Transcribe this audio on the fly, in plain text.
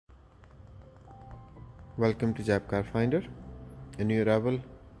Welcome to Jab Car Finder. A new arrival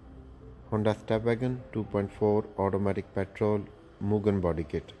Honda Stepwagon 2.4 automatic petrol Mugen body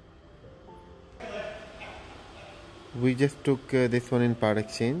kit. We just took this one in part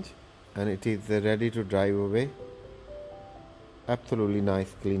exchange and it is ready to drive away. Absolutely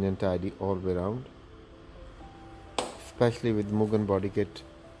nice, clean and tidy all the way around. Especially with Mugen body kit,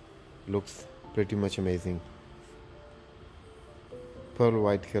 looks pretty much amazing. Pearl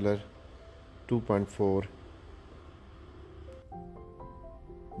white color, 2.4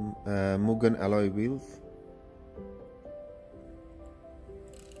 Mugen alloy wheels.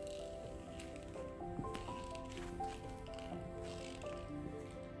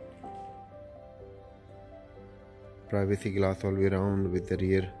 Privacy glass all the way around with the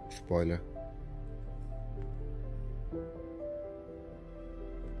rear spoiler.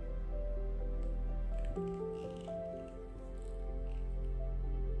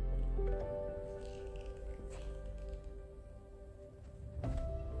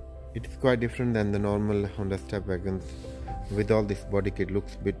 It is quite different than the normal Honda Stepwagons. With all this body kit,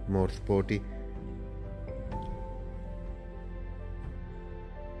 looks a bit more sporty.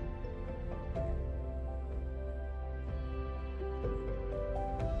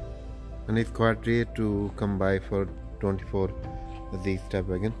 And it's quite rare to come by for 24 Z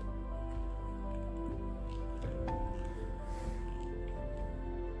Stepwagon.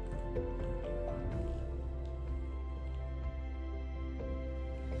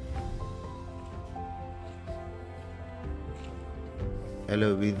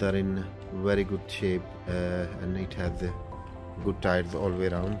 Alloy wheels are in very good shape and it has good tires all the way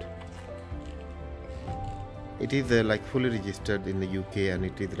around. It is like fully registered in the UK and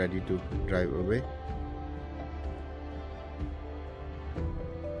it is ready to drive away.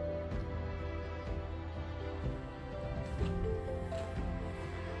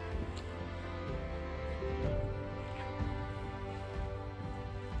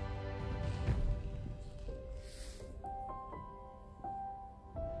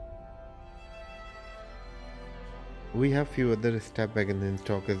 We have few other Stepwagons in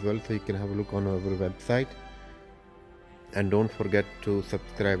stock as well, so you can have a look on our website. And don't forget to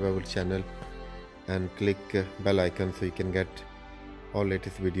subscribe our channel and click bell icon so you can get all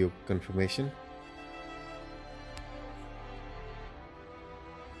latest video confirmation.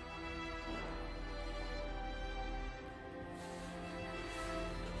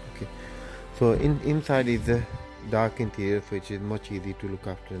 Okay, so inside is a dark interior, so it is much easy to look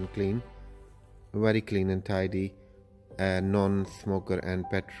after and clean. Very clean and tidy. Non-smoker and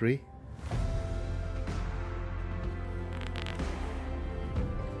pet free.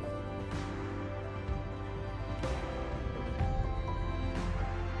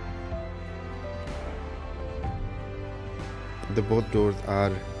 The both doors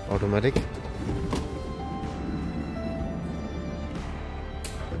are automatic.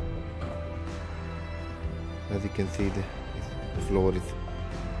 As you can see, the floor is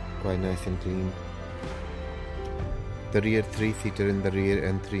quite nice and clean. The rear 3-seater in the rear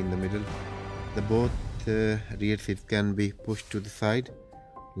and 3 in the middle. The both rear seats can be pushed to the side,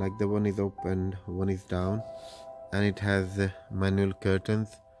 like the one is up and one is down, and it has manual curtains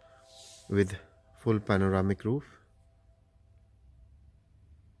with full panoramic roof.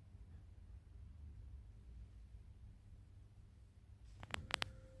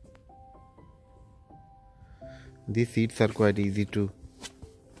 These seats are quite easy to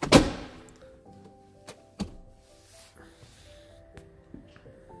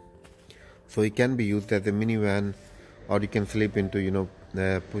so it can be used as a minivan, or you can sleep into,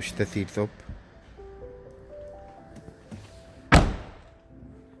 push the seats up.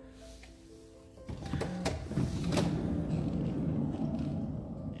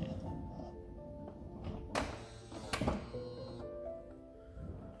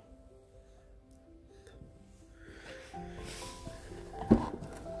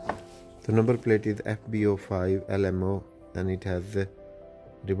 The number plate is FBO5 LMO and it has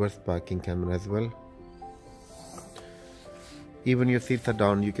reverse parking camera as well. Even your seats are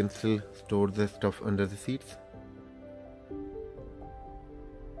down, you can still store the stuff under the seats.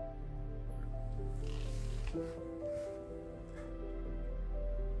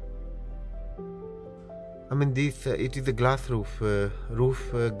 I mean, it is a glass roof.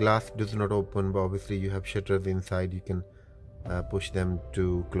 Glass does not open, but obviously you have shutters inside. You can push them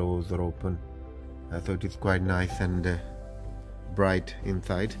to close or open. So it is quite nice and bright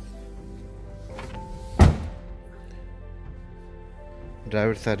inside.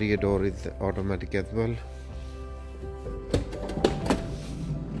 Driver's side rear door is automatic as well.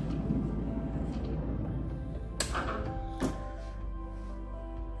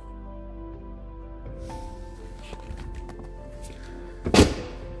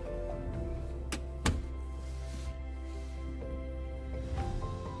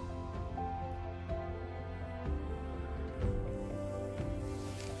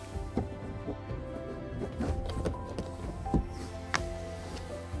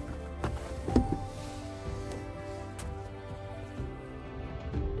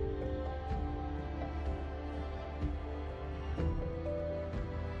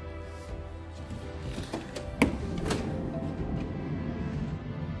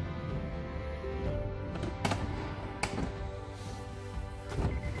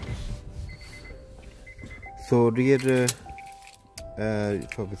 So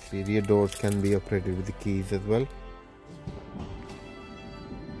obviously rear doors can be operated with the keys as well.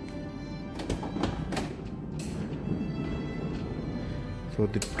 So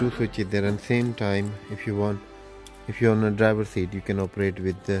the two switches there, and same time if you're on a driver's seat, you can operate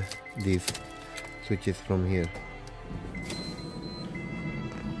with these switches from here.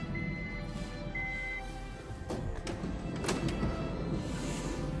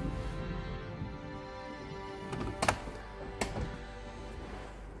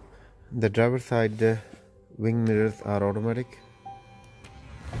 The driver's side wing mirrors are automatic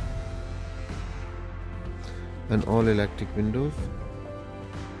and all electric windows.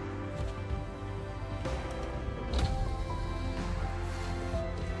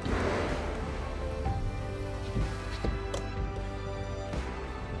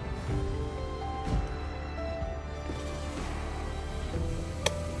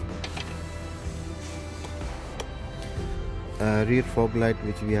 Rear fog light,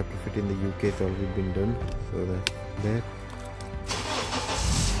 which we have to fit in the UK, has already been done, so that's there.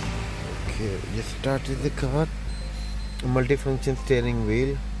 Okay, just started the car. A multifunction steering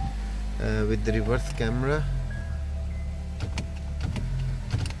wheel with the reverse camera.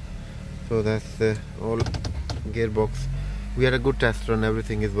 So that's all gearbox. We had a good test run,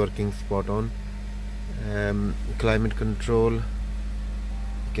 everything is working spot on. Climate control, you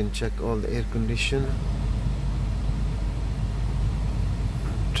can check all the air condition.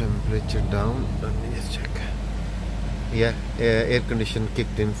 Temperature down, let me just check. Yeah, air condition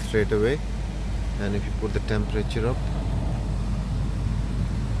kicked in straight away, and if you put the temperature up,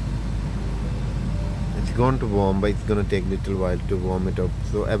 it's going to warm, but it's going to take a little while to warm it up.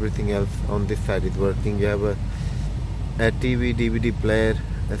 So everything else on this side is working. You have a TV, DVD player,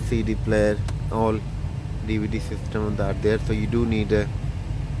 a CD player, all DVD system on that there. So you do need a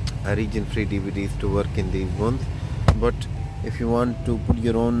region-free DVDs to work in these ones, but if you want to put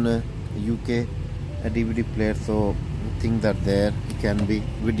your own UK DVD player, so things are there. It can be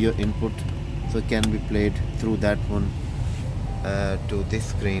video input, so it can be played through that one to this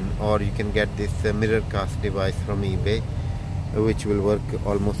screen, or you can get this mirror cast device from eBay, which will work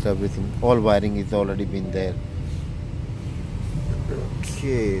almost everything. All wiring is already been there.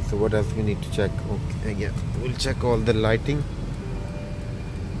 Okay, so what else we need to check? Okay, yeah, we'll check all the lighting.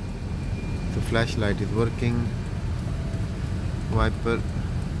 The flashlight is working. Wiper,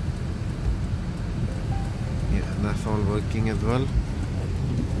 yeah, that's all working as well.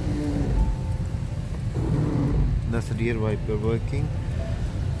 That's the rear wiper working.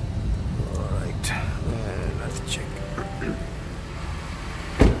 Alright, let's check.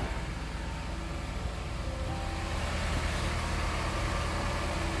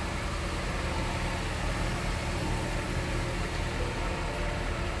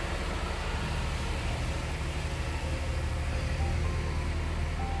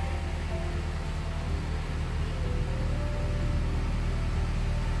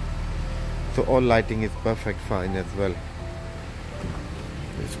 So all lighting is perfect fine as well.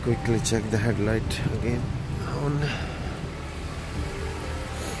 Let's quickly check the headlight again on.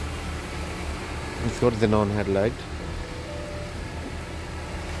 It's got the non-headlight.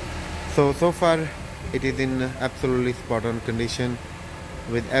 So far it is in absolutely spot on condition,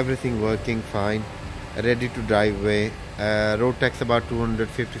 with everything working fine, ready to drive away. Road tax about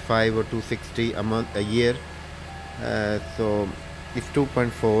 255 or 260 a year. So it's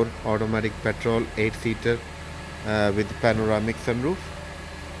 2.4 automatic petrol, 8-seater with panoramic sunroof.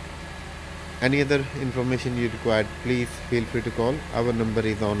 Any other information you require, please feel free to call. Our number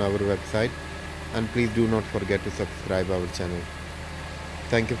is on our website, and please do not forget to subscribe our channel.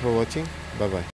 Thank you for watching. Bye bye.